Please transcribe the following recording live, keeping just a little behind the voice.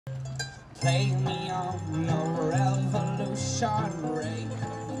Play me on your revolutionary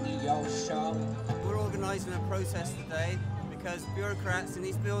radio show. We're organising a protest today because bureaucrats in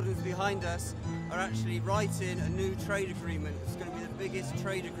these buildings behind us are actually writing a new trade agreement. It's going to be the biggest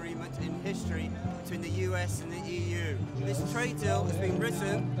trade agreement in history between the US and the EU. This trade deal has been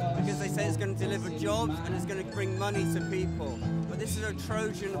written because they say it's going to deliver jobs and it's going to bring money to people. But this is a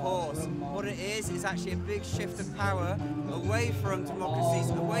Trojan horse. What it is actually a big shift of power away from democracies,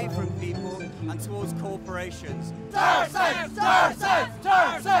 away from people and towards corporations. What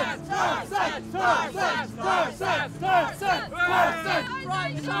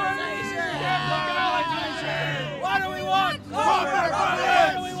do we want? Corporate profits!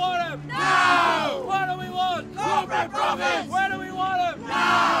 Where do we want them? Now! What do we want? Corporate profits! Where do we want them?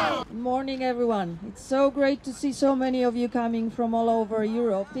 Now! Good morning, everyone. It's so great to see so many of you coming from all over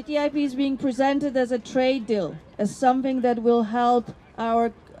Europe. TTIP is being presented as a trade deal, as something that will help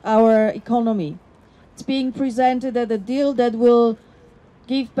our economy. It's being presented as a deal that will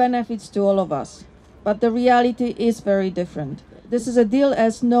give benefits to all of us. But the reality is very different. This is a deal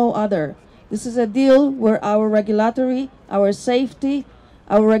as no other. This is a deal where our regulatory, our safety,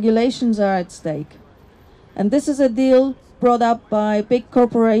 our regulations are at stake. And this is a deal brought up by big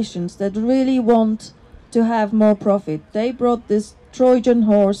corporations that really want to have more profit. They brought this Trojan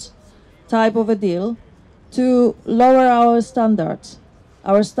horse type of a deal to lower our standards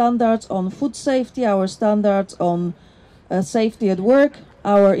on food safety, our standards on safety at work,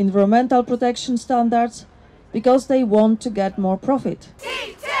 our environmental protection standards, because they want to get more profit.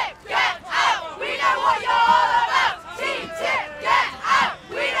 TTIP, get out! We know what you're all about! TTIP, get out!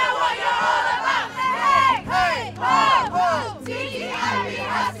 We know what you're all about! Hey, hey, ho, ho! TTIP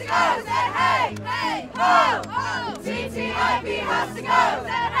has to go! Say hey, hey, ho, ho! TTIP has to go!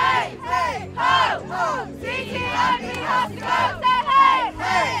 Say hey, hey, ho, ho! TTIP has to go! Say hey,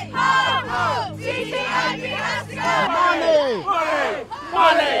 hey, ho, ho! TTIP has to go! Money!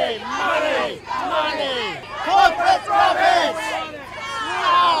 Money! Money! Money! Corporate profits!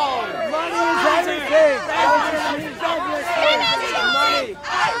 Wow! Money is everything! Money!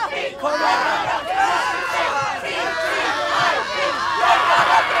 Come on!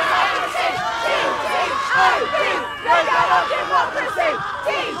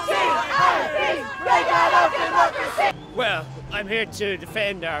 Well, I'm here to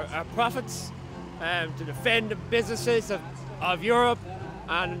defend our profits, to defend the businesses of Europe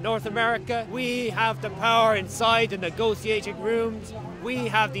and North America. We have the power inside the negotiating rooms. We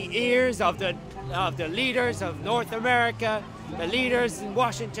have the ears of the leaders of North America, the leaders in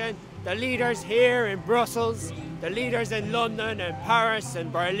Washington, the leaders here in Brussels, the leaders in London and Paris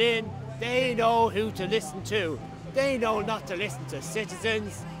and Berlin. They know who to listen to. They know not to listen to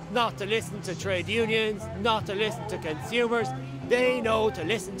citizens, not to listen to trade unions, not to listen to consumers. They know to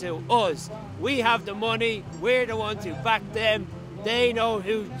listen to us. We have the money, we're the ones who back them. They know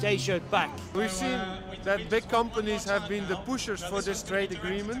who they should back. We've seen that big companies have been the pushers for this trade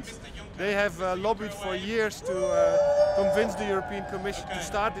agreement. They have lobbied for years to convince the European Commission to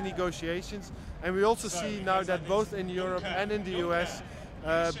start the negotiations. And we also see now that both in Europe and in the US,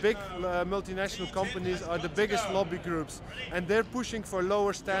 big multinational companies are the biggest lobby groups, and they're pushing for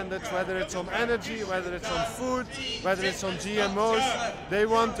lower standards, whether it's on energy, whether it's on food, whether it's on GMOs.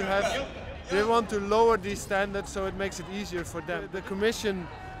 They want to lower these standards so it makes it easier for them. The Commission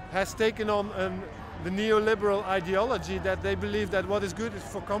has taken on the neoliberal ideology that they believe that what is good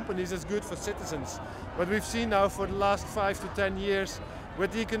for companies is good for citizens. But we've seen now for the last 5 to 10 years,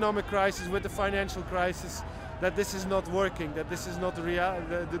 with the economic crisis, with the financial crisis, that this is not working, that this is not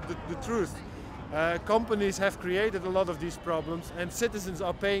the truth. Companies have created a lot of these problems and citizens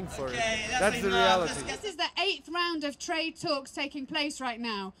are paying for it. That's the reality. This is the 8th round of trade talks taking place right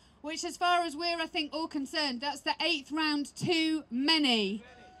now, which as far as we're, I think, all concerned, that's the 8th round too many.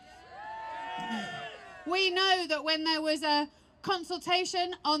 We know that when there was a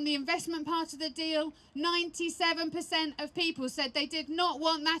consultation on the investment part of the deal, 97% of people said they did not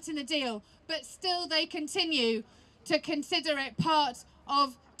want that in the deal, but still they continue to consider it part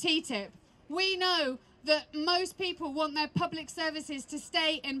of TTIP. We know that most people want their public services to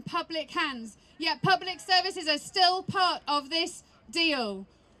stay in public hands, yet public services are still part of this deal.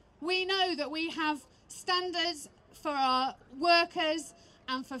 We know that we have standards for our workers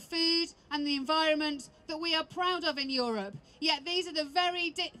and for food and the environment that we are proud of in Europe, yet these are the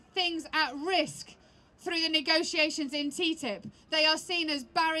very things at risk through the negotiations in TTIP. They are seen as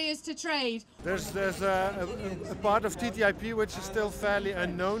barriers to trade. There's a part of TTIP which is still fairly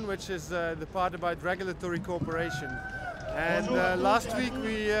unknown, which is the part about regulatory cooperation. And last week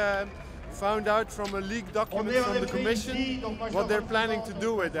found out from a leaked document from the Commission what they're planning to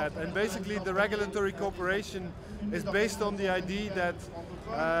do with that. And basically the regulatory cooperation is based on the idea that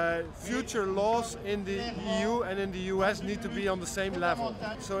future laws in the EU and in the US need to be on the same level.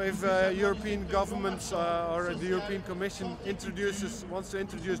 So if European governments or the European Commission wants to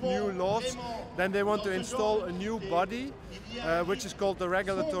introduce new laws, then they want to install a new body, which is called the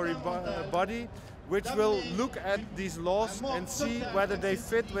regulatory body, which will look at these laws and see whether they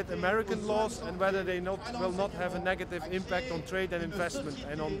fit with American laws and whether they will not have a negative impact on trade and investment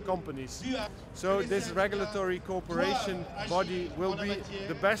and on companies. So this regulatory cooperation body will be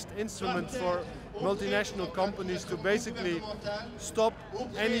the best instrument for multinational companies to basically stop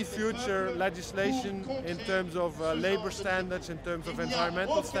any future legislation in terms of labor standards, in terms of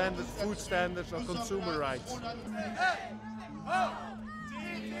environmental standards, food standards or consumer rights.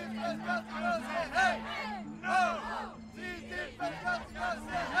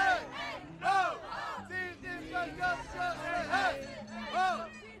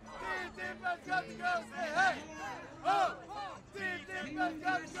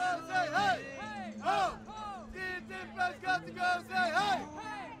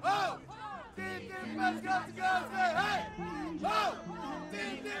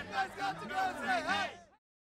 TTIP has got to go, say hey!